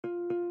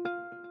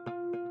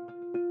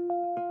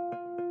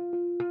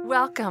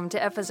Welcome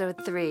to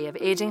episode 3 of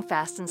Aging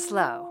Fast and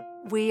Slow.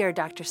 We are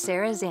Dr.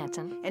 Sarah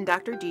Zanton and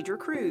Dr. Deidre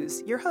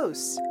Cruz, your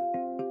hosts.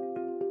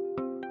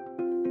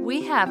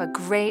 We have a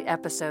great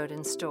episode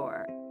in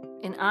store.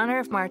 In honor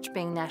of March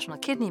being National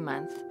Kidney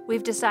Month,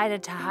 we've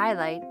decided to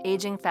highlight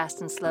Aging Fast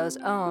and Slow's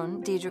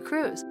own Deidre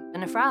Cruz, a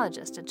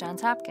nephrologist at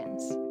Johns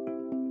Hopkins.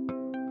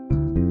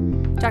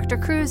 Dr.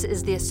 Cruz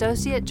is the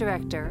Associate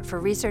Director for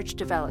Research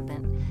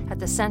Development at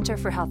the Center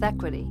for Health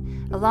Equity,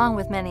 along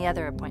with many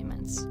other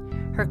appointments.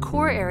 Her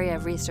core area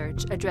of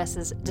research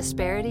addresses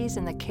disparities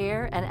in the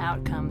care and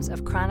outcomes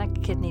of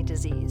chronic kidney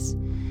disease.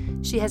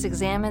 She has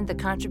examined the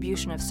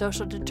contribution of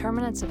social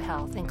determinants of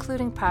health,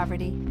 including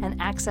poverty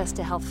and access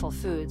to healthful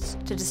foods,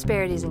 to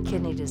disparities in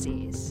kidney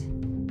disease.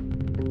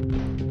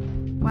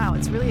 Wow,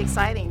 it's really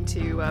exciting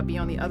to be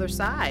on the other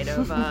side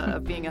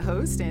of being a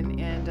host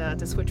and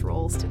to switch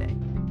roles today.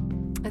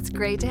 It's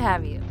great to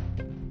have you.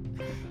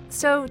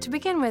 So, to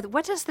begin with,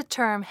 what does the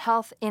term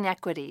health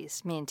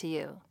inequities mean to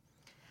you?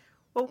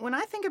 Well, when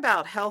I think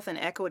about health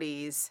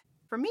inequities,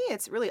 for me,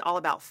 it's really all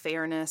about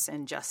fairness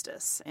and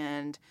justice.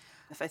 And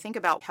if I think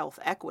about health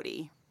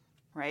equity,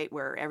 right,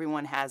 where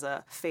everyone has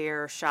a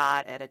fair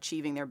shot at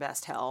achieving their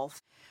best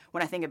health,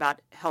 when I think about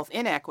health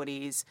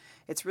inequities,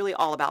 it's really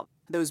all about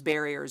those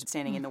barriers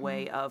standing in the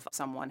way of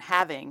someone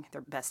having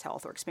their best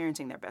health or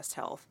experiencing their best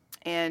health.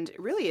 And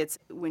really, it's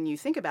when you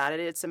think about it,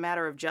 it's a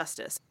matter of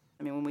justice.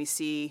 I mean, when we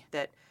see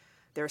that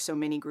there are so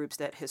many groups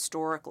that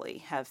historically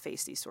have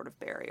faced these sort of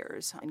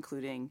barriers,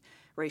 including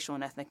racial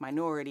and ethnic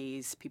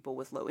minorities, people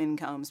with low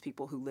incomes,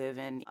 people who live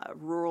in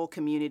rural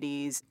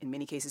communities, in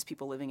many cases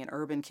people living in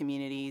urban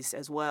communities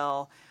as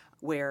well,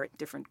 where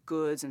different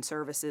goods and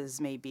services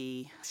may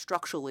be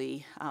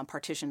structurally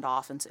partitioned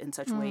off in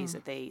such ways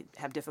that they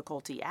have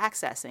difficulty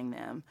accessing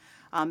them,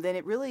 then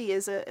it really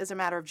is a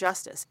matter of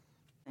justice.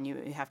 And you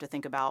have to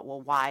think about, well,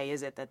 why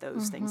is it that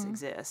those things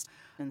exist?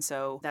 And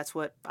so that's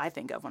what I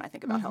think of when I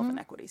think about health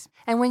inequities.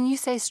 And when you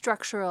say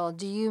structural,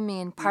 do you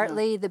mean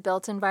partly the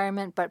built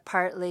environment, but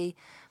partly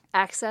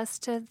access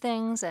to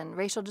things and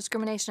racial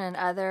discrimination and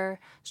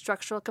other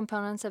structural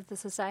components of the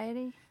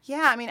society?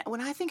 Yeah, I mean, when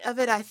I think of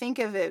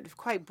it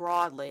quite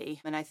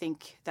broadly, and I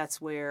think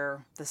that's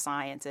where the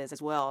science is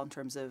as well in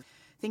terms of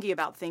thinking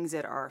about things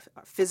that are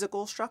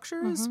physical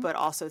structures, but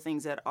also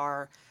things that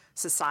are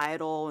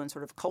societal and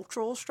sort of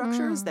cultural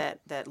structures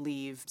that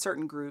leave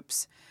certain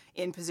groups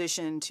in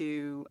position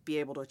to be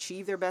able to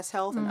achieve their best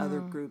health and other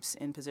groups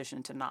in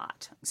position to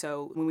not.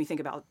 So when we think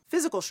about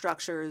physical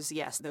structures,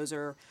 yes, those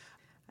are,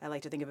 I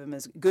like to think of them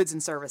as goods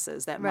and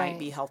services that might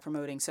be health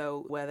promoting.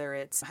 So whether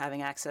it's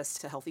having access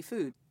to healthy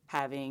food,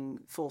 having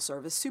full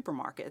service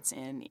supermarkets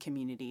in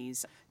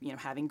communities,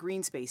 having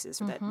green spaces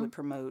that would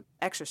promote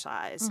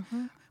exercise.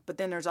 But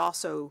then there's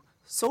also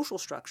social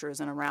structures,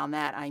 and around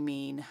that I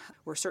mean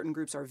where certain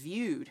groups are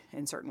viewed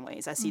in certain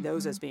ways. I see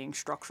those as being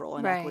structural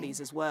inequities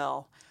as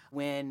well,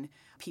 when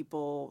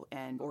people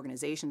and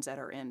organizations that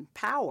are in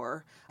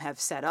power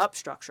have set up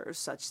structures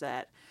such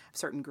that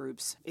certain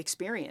groups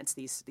experience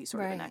these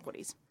sort of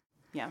inequities.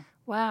 Yeah.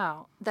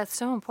 Wow, that's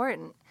so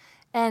important.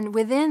 And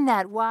within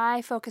that,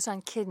 why focus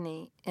on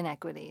kidney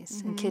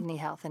inequities and kidney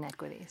health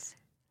inequities?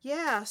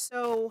 Yeah,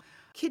 so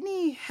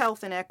kidney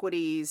health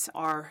inequities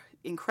are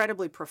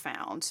incredibly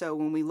profound. So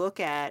when we look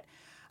at,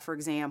 for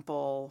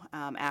example,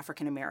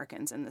 African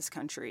Americans in this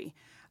country,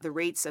 the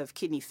rates of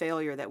kidney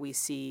failure that we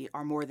see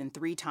are more than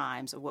 3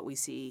 times of what we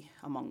see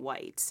among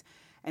whites.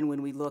 And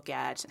when we look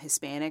at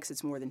Hispanics,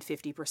 it's more than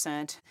 50%.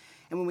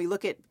 And when we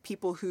look at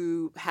people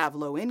who have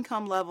low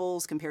income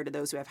levels compared to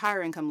those who have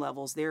higher income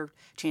levels, their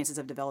chances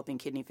of developing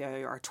kidney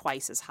failure are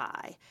twice as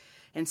high.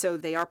 And so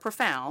they are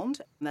profound,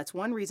 and that's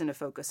one reason to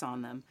focus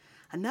on them.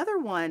 Another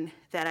one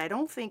that I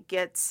don't think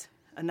gets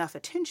enough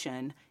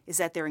attention is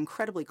that they're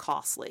incredibly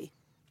costly.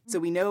 So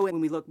we know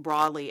when we look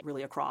broadly,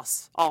 really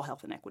across all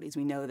health inequities,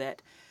 we know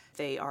that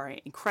they are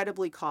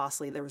incredibly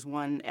costly. There was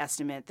one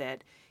estimate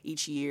that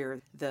each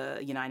year the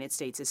United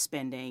States is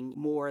spending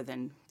more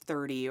than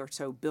 $30 or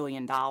so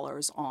billion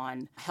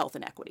on health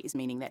inequities,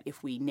 meaning that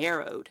if we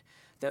narrowed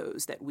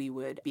those, that we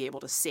would be able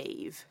to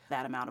save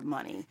that amount of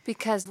money.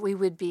 Because we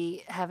would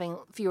be having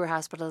fewer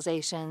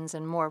hospitalizations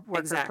and more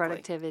worker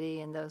productivity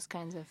and those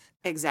kinds of...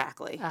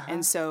 Exactly.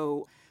 And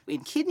so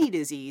in kidney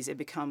disease, it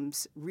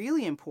becomes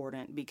really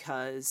important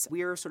because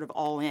we're sort of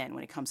all in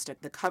when it comes to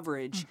the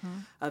coverage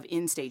of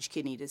end-stage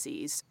kidney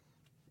disease.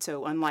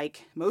 So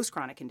unlike most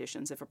chronic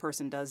conditions, if a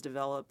person does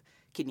develop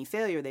kidney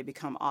failure, they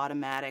become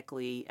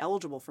automatically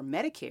eligible for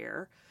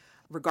Medicare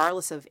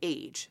regardless of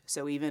age.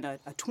 So even a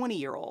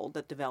 20-year-old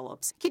that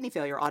develops kidney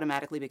failure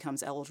automatically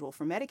becomes eligible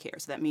for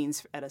Medicare. So that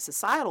means at a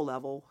societal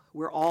level,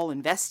 we're all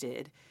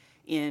invested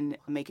in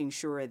making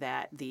sure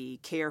that the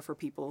care for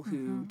people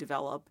who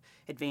develop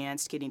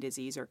advanced kidney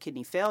disease or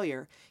kidney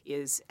failure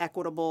is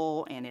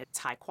equitable and it's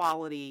high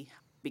quality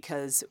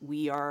because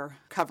we are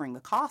covering the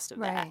cost of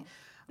that.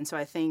 And so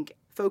I think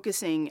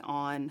focusing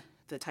on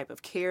the type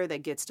of care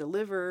that gets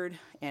delivered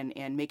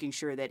and making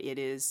sure that it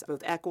is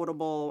both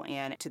equitable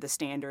and to the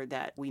standard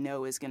that we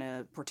know is going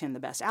to portend the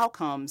best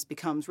outcomes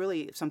becomes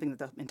really something that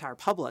the entire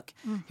public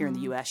here in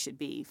the U.S. should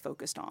be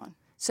focused on.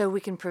 So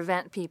we can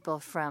prevent people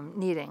from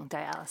needing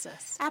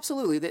dialysis.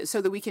 Absolutely,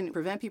 so that we can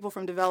prevent people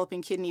from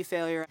developing kidney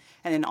failure,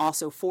 and then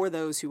also for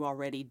those who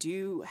already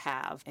do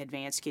have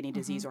advanced kidney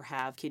disease or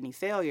have kidney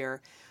failure,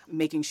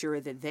 making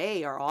sure that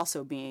they are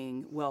also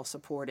being well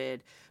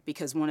supported,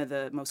 because one of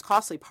the most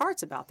costly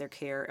parts about their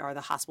care are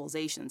the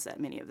hospitalizations that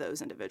many of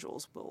those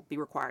individuals will be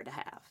required to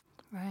have.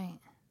 Right.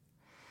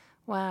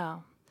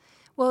 Wow.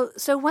 Well,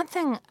 so one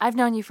thing, I've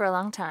known you for a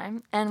long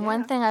time, and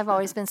one thing I've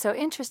always been so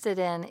interested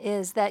in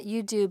is that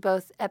you do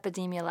both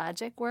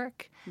epidemiologic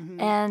work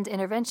and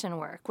intervention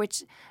work,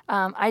 which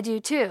I do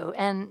too,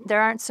 and there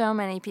aren't so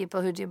many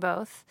people who do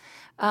both.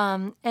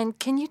 And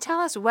can you tell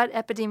us what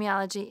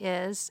epidemiology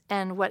is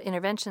and what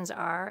interventions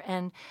are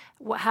and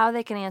how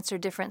they can answer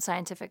different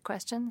scientific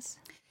questions?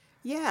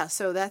 Yeah,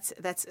 so that's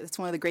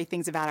one of the great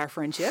things about our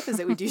friendship is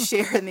that we do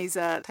share in these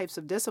types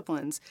of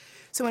disciplines.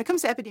 So when it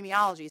comes to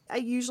epidemiology, I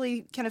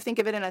usually kind of think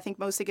of it, and I think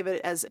most think of it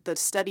as the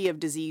study of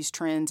disease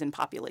trends in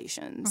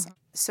populations.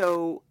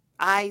 So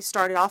I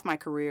started off my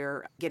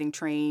career getting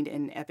trained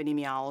in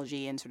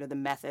epidemiology and sort of the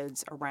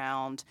methods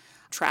around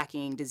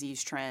tracking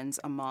disease trends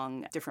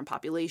among different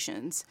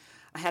populations.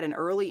 I had an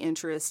early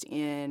interest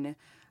in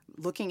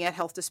looking at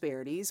health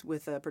disparities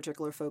with a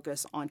particular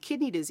focus on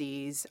kidney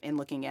disease and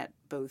looking at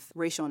both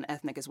racial and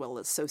ethnic as well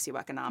as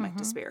socioeconomic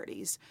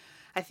disparities.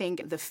 I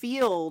think the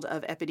field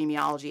of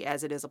epidemiology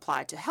as it is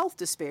applied to health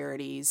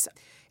disparities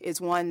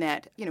is one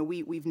that,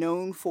 we've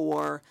known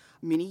for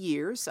many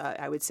years,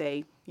 I would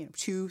say,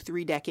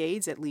 2-3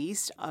 decades at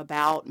least,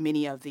 about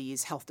many of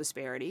these health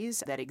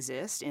disparities that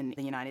exist in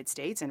the United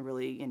States and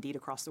really indeed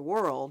across the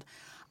world.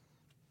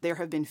 There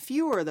have been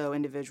fewer, though,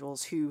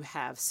 individuals who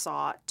have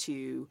sought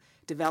to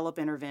develop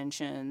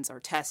interventions or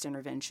test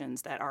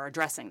interventions that are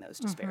addressing those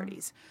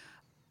disparities.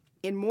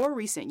 In more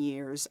recent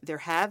years, there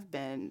have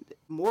been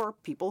more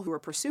people who are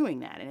pursuing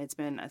that, and it's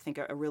been, I think,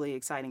 a really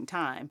exciting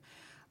time.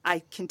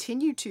 I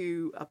continue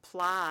to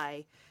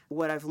apply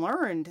what I've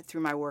learned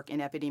through my work in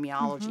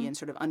epidemiology and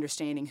sort of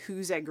understanding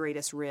who's at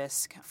greatest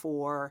risk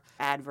for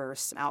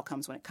adverse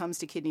outcomes when it comes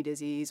to kidney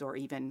disease or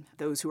even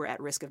those who are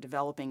at risk of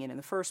developing it in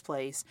the first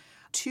place,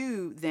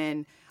 to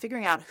then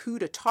figuring out who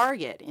to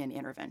target in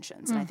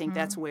interventions. And I think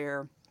that's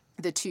where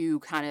the two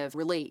kind of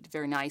relate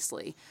very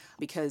nicely,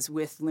 because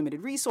with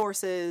limited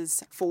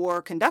resources for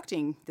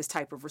conducting this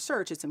type of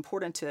research, it's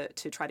important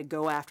to try to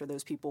go after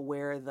those people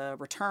where the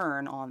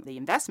return on the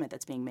investment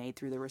that's being made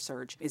through the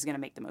research is going to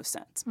make the most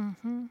sense.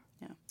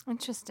 Yeah.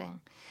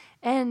 Interesting.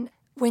 And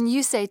when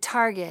you say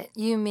target,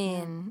 you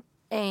mean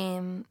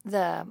aim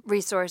the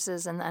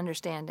resources and the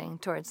understanding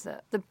towards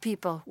the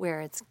people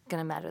where it's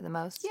going to matter the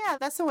most? Yeah,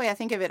 that's the way I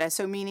think of it.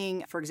 So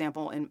meaning, for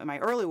example, in my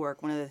early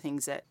work, one of the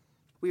things that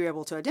we were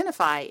able to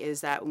identify is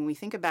that when we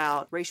think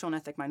about racial and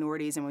ethnic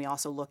minorities and we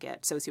also look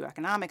at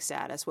socioeconomic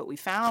status, what we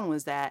found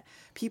was that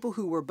people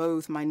who were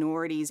both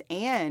minorities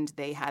and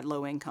they had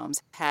low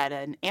incomes had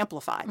an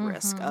amplified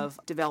risk of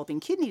developing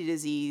kidney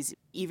disease,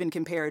 even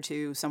compared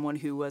to someone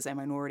who was a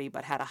minority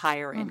but had a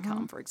higher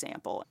income, for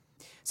example.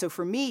 So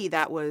for me,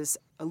 that was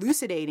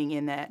elucidating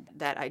in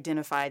that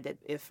identified that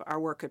if our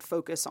work could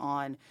focus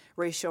on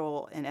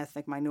racial and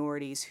ethnic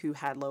minorities who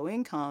had low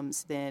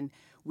incomes, then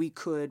we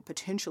could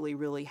potentially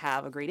really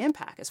have a great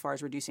impact as far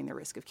as reducing the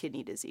risk of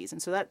kidney disease.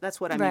 And so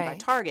that's what I mean by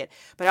target.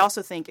 But I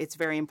also think it's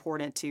very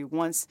important to,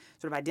 once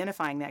sort of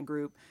identifying that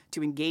group,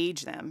 to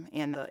engage them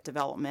in the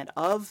development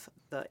of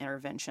the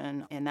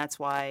intervention. And that's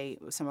why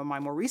some of my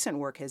more recent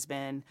work has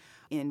been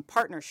in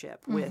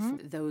partnership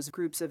with those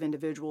groups of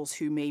individuals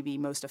who may be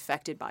most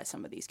affected by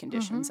some of these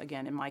conditions.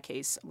 Again, in my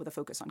case, with a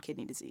focus on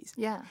kidney disease.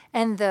 Yeah.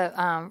 And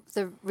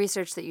the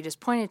research that you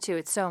just pointed to,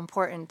 it's so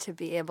important to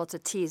be able to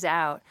tease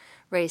out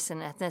race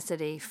and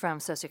ethnicity from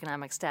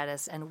socioeconomic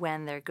status and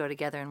when they go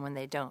together and when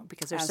they don't,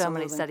 because there's so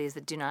many studies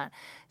that do not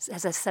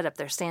set up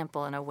their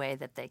sample in a way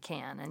that they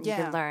can, and you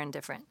can learn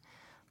different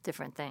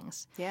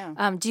things.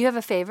 Yeah. Do you have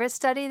a favorite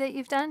study that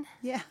you've done?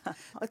 Yeah.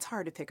 It's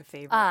hard to pick a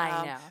favorite.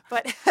 I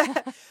know.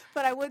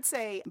 But I would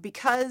say,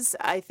 because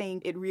I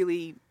think it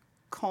really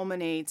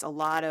culminates a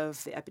lot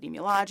of the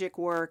epidemiologic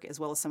work as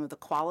well as some of the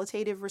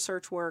qualitative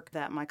research work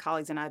that my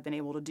colleagues and I have been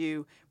able to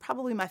do,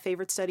 probably my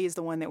favorite study is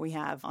the one that we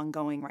have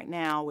ongoing right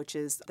now, which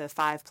is the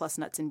 5+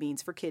 Nuts and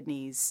Beans for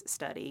Kidneys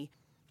study.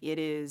 It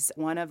is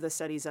one of the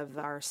studies of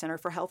our Center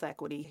for Health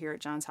Equity here at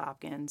Johns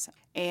Hopkins,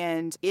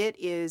 and it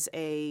is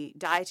a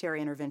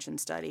dietary intervention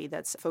study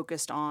that's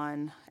focused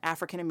on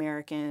African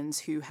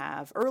Americans who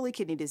have early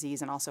kidney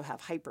disease and also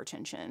have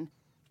hypertension.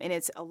 And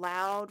it's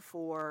allowed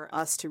for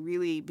us to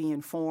really be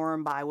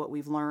informed by what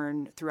we've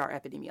learned through our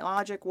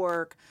epidemiologic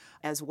work,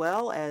 as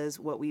well as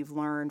what we've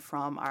learned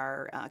from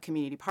our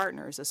community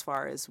partners as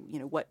far as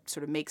what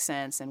sort of makes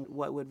sense and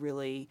what would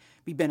really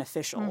be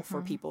beneficial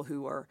for people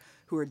who are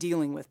who are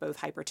dealing with both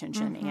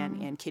hypertension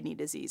and kidney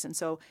disease. And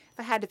so if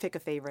I had to pick a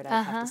favorite,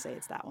 I'd have to say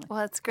it's that one.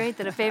 Well, it's great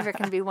that a favorite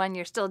can be one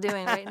you're still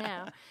doing right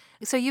now.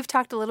 So you've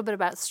talked a little bit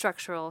about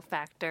structural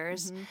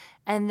factors,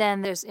 and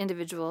then there's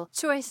individual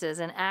choices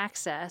and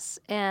access.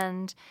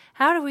 And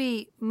how do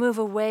we move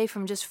away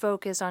from just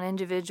focus on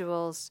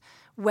individuals,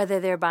 whether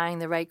they're buying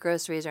the right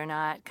groceries or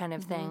not kind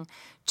of thing,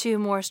 to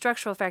more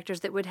structural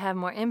factors that would have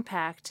more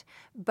impact,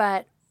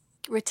 but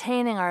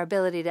retaining our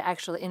ability to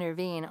actually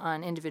intervene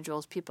on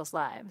people's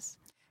lives?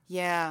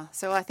 Yeah,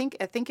 so I think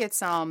it's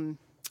kind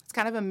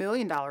of $1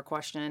 million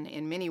question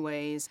in many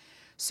ways.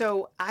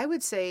 So I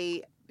would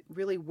say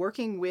really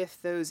working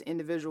with those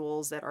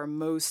individuals that are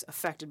most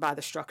affected by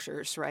the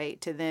structures,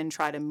 right, to then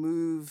try to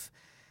move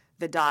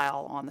the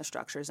dial on the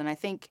structures. And I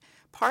think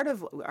part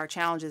of our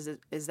challenge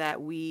is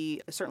that we,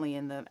 certainly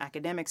in the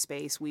academic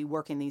space, we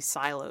work in these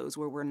silos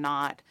where we're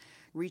not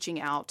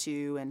reaching out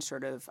to and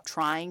sort of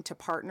trying to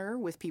partner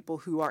with people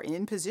who are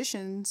in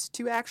positions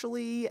to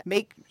actually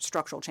make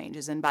structural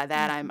changes. And by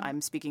that,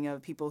 I'm speaking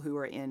of people who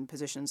are in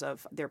positions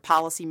of they're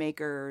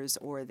policymakers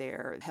or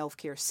they're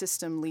healthcare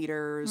system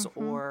leaders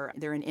or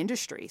they're in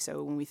industry.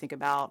 So when we think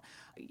about,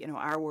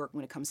 our work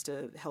when it comes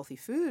to healthy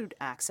food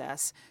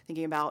access,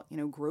 thinking about,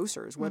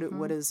 grocers, what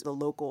does the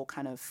local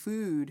kind of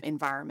food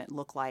environment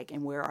look like,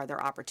 and where are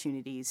there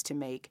opportunities to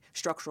make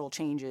structural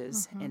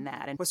changes in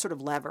that, and what sort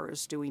of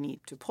levers do we need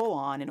to pull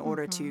on in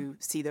order to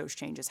see those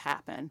changes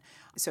happen.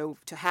 So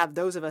to have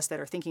those of us that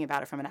are thinking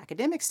about it from an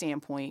academic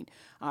standpoint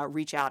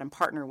reach out and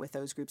partner with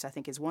those groups, I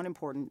think is one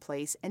important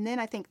place. And then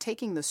I think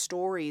taking the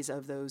stories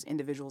of those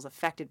individuals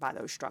affected by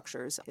those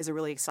structures is a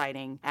really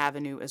exciting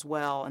avenue as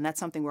well. And that's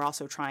something we're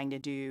also trying to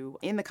do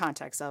in the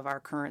context of our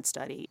current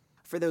study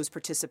for those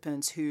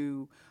participants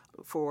who,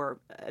 for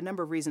a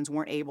number of reasons,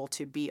 weren't able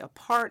to be a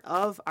part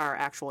of our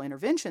actual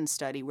intervention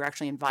study. We're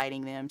actually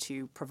inviting them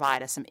to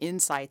provide us some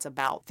insights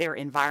about their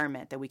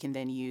environment that we can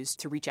then use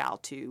to reach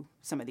out to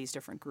some of these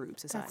different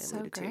groups, as That's I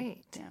alluded so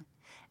great. to. Yeah.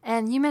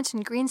 And you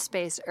mentioned green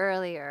space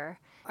earlier.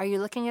 Are you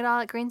looking at all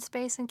at green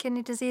space in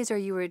kidney disease, or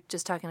you were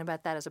just talking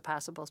about that as a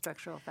possible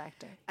structural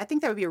factor? I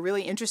think that would be a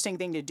really interesting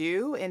thing to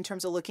do in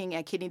terms of looking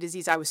at kidney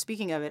disease. I was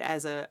speaking of it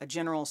as a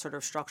general sort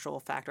of structural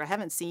factor. I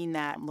haven't seen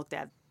that looked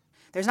at.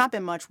 There's not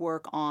been much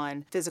work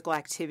on physical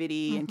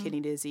activity in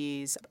kidney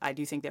disease. I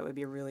do think that would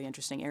be a really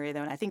interesting area,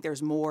 though, and I think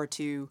there's more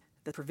to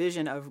the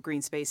provision of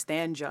green space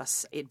than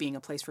just it being a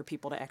place for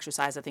people to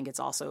exercise. I think it's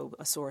also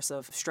a source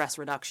of stress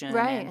reduction.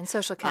 Right, and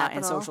social capital.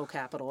 And social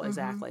capital,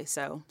 exactly.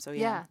 So yeah.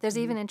 Yeah, there's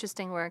even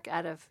interesting work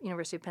out of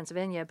University of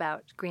Pennsylvania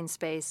about green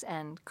space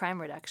and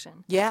crime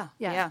reduction. Yeah.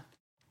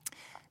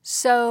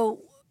 So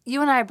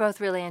you and I are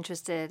both really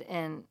interested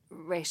in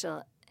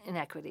racial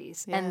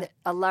inequities, and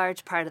a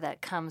large part of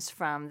that comes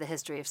from the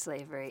history of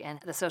slavery and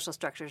the social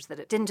structures that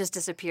it didn't just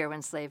disappear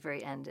when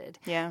slavery ended,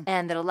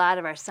 and that a lot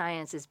of our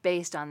science is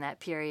based on that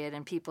period,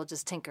 and people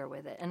just tinker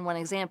with it. And one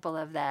example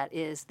of that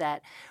is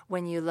that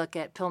when you look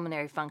at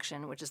pulmonary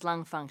function, which is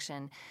lung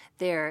function,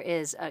 there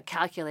is a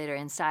calculator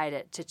inside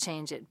it to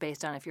change it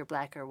based on if you're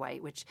black or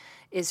white, which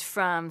is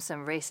from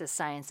some racist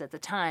science at the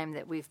time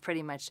that we've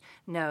pretty much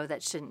know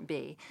that shouldn't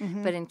be.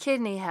 But in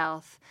kidney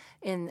health,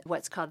 in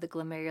what's called the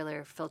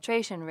glomerular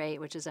filtration rate,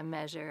 which is a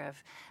measure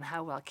of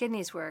how well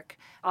kidneys work,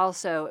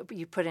 also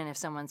you put in if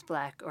someone's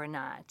black or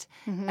not,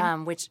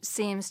 which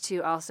seems to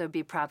also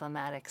be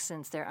problematic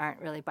since there aren't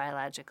really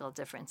biological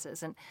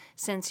differences. And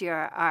since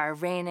you're our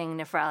reigning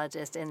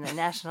nephrologist in the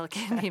National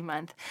Kidney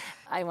Month,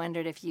 I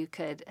wondered if you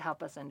could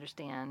help us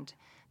understand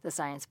the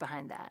science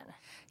behind that.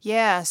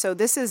 Yeah, so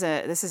this is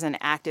an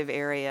active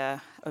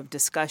area of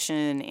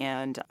discussion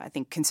and I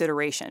think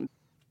consideration.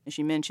 As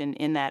you mentioned,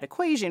 in that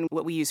equation,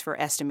 what we use for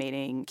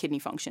estimating kidney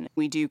function,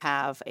 we do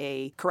have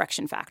a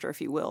correction factor, if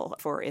you will,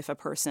 for if a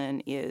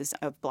person is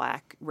of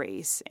black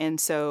race. And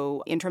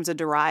so in terms of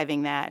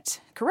deriving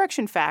that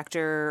correction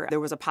factor,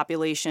 there was a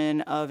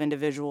population of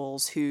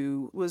individuals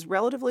who was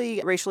relatively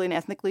racially and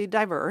ethnically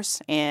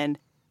diverse, and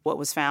what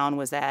was found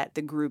was that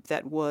the group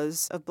that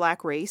was of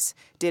black race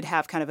did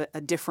have kind of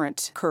a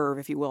different curve,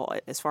 if you will,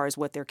 as far as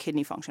what their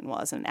kidney function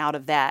was. And out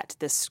of that,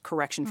 this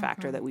correction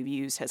factor that we've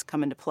used has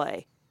come into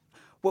play.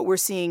 What we're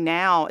seeing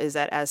now is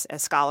that as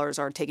scholars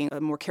are taking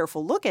a more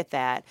careful look at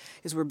that,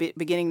 is we're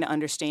beginning to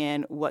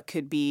understand what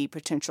could be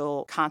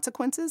potential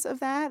consequences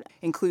of that,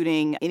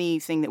 including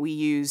anything that we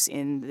use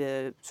in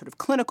the sort of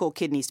clinical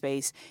kidney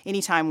space,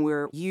 anytime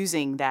we're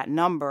using that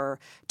number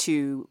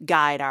to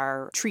guide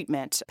our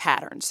treatment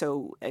pattern.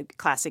 So a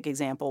classic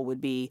example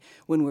would be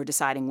when we're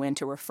deciding when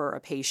to refer a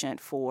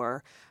patient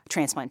for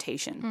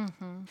transplantation.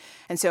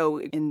 And so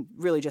in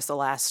really just the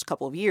last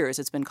couple of years,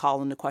 it's been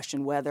called into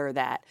question whether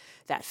that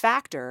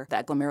factor,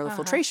 that glomerular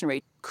filtration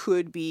rate,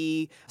 could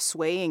be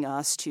swaying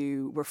us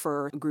to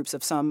refer groups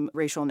of some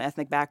racial and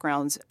ethnic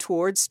backgrounds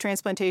towards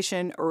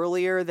transplantation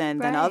earlier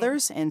than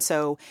others. And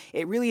so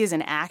it really is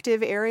an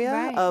active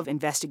area of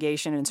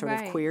investigation and sort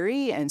of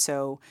query. And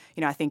so,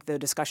 I think the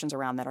discussions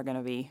around that are going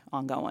to be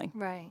ongoing.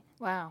 Right.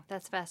 Wow,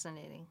 that's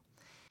fascinating.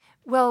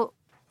 Well,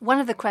 One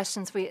of the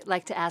questions we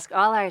like to ask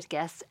all our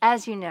guests,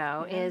 as you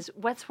know, is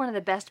what's one of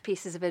the best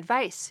pieces of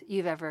advice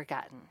you've ever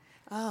gotten?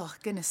 Oh,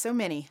 goodness, so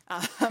many.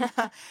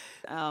 I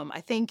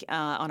think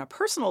on a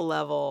personal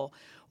level,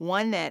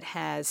 one that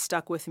has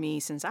stuck with me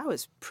since I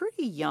was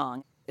pretty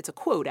young, it's a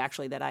quote,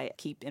 actually, that I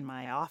keep in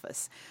my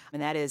office,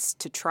 and that is,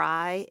 to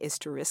try is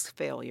to risk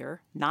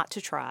failure, not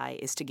to try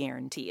is to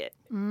guarantee it.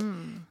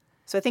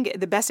 So I think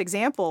the best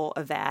example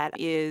of that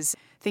is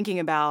thinking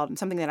about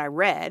something that I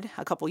read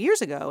a couple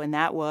years ago, and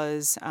that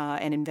was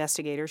an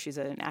investigator, she's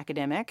an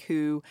academic,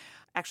 who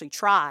actually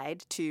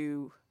tried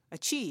to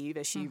achieve,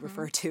 as she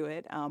referred to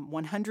it,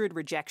 100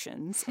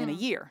 rejections in a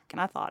year. And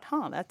I thought,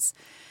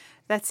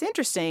 that's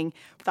interesting.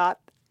 Thought,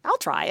 I'll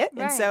try it.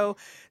 Right. And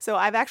so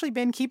I've actually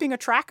been keeping a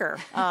tracker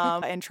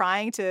and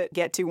trying to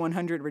get to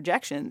 100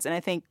 rejections. And I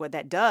think what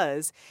that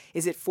does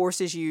is it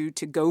forces you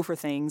to go for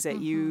things that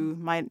you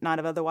might not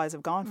have otherwise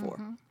have gone for.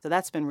 So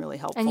that's been really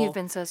helpful. And you've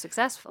been so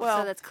successful,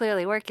 so that's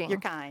clearly working. You're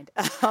kind.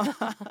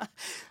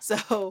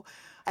 So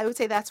I would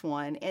say that's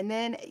one. And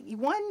then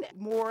one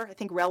more, I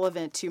think,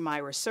 relevant to my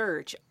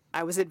research,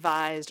 I was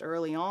advised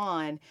early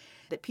on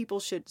that people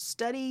should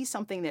study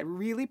something that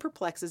really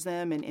perplexes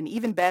them, and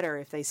even better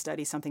if they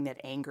study something that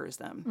angers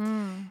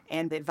them.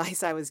 And the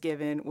advice I was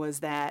given was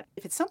that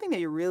if it's something that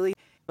you're really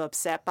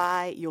upset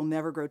by, you'll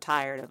never grow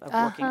tired of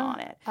working on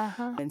it.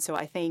 And so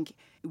I think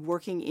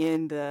working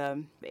in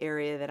the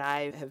area that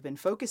I have been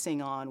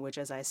focusing on, which,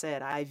 as I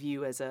said, I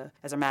view as a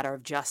matter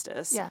of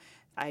justice,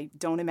 I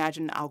don't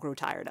imagine I'll grow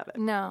tired of it.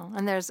 No,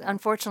 and there's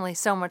unfortunately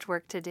so much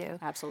work to do.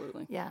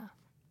 Absolutely. Yeah.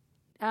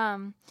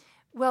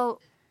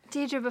 Well,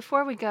 Deidre,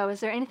 before we go,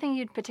 is there anything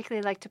you'd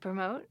particularly like to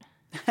promote?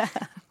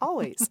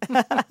 Always.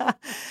 Your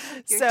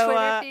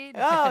Twitter feed?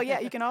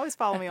 You can always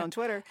follow me on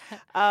Twitter.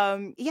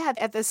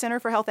 At the Center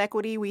for Health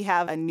Equity, we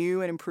have a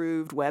new and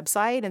improved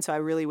website, and so I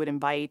really would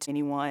invite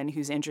anyone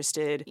who's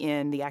interested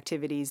in the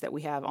activities that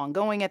we have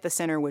ongoing at the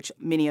center, which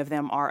many of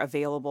them are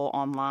available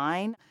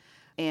online.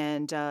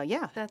 And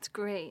That's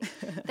great.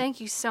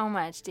 Thank you so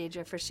much,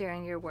 Deidre, for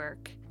sharing your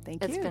work.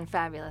 Thank you. It's been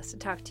fabulous to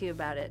talk to you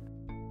about it.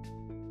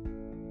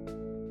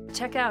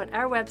 Check out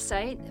our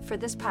website for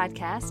this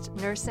podcast,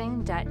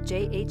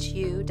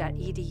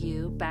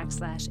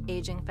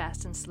 nursing.jhu.edu/aging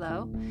fast and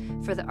slow,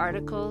 for the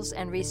articles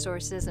and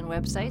resources and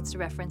websites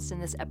referenced in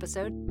this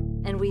episode.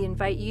 And we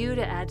invite you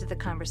to add to the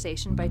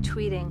conversation by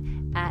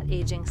tweeting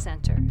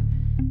 @AgingCenter.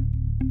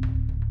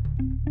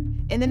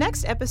 In the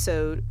next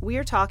episode, we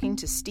are talking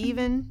to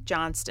Stephen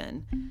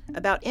Johnston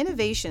about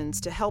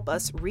innovations to help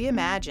us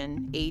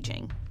reimagine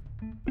aging.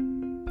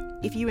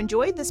 If you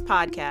enjoyed this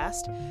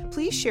podcast,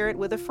 please share it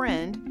with a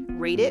friend,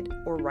 rate it,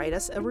 or write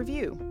us a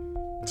review.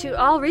 To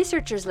all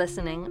researchers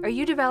listening, are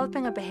you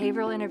developing a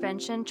behavioral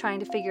intervention,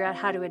 trying to figure out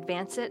how to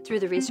advance it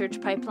through the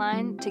research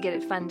pipeline to get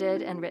it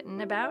funded and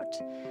written about?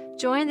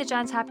 Join the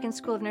Johns Hopkins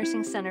School of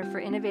Nursing Center for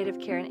Innovative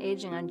Care and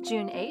Aging on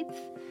June 8th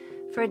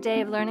for a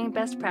day of learning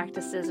best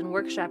practices and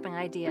workshopping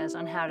ideas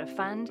on how to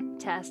fund,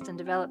 test, and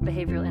develop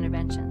behavioral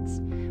interventions.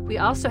 We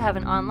also have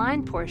an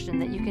online portion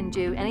that you can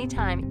do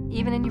anytime,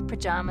 even in your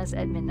pajamas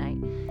at midnight.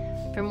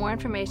 For more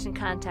information,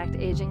 contact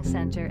Aging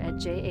Center at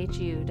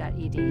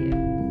jhu.edu.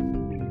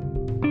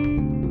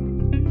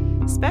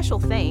 Special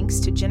thanks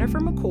to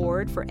Jennifer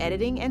McCord for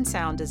editing and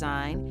sound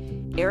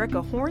design,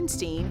 Erica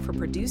Hornstein for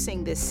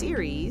producing this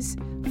series,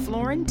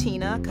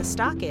 Florentina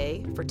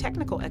Kostake for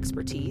technical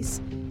expertise,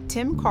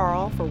 Tim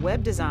Carl for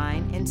web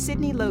design, and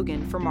Sydney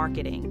Logan for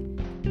marketing.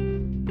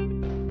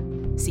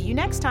 See you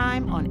next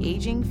time on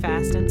Aging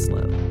Fast and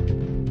Slow.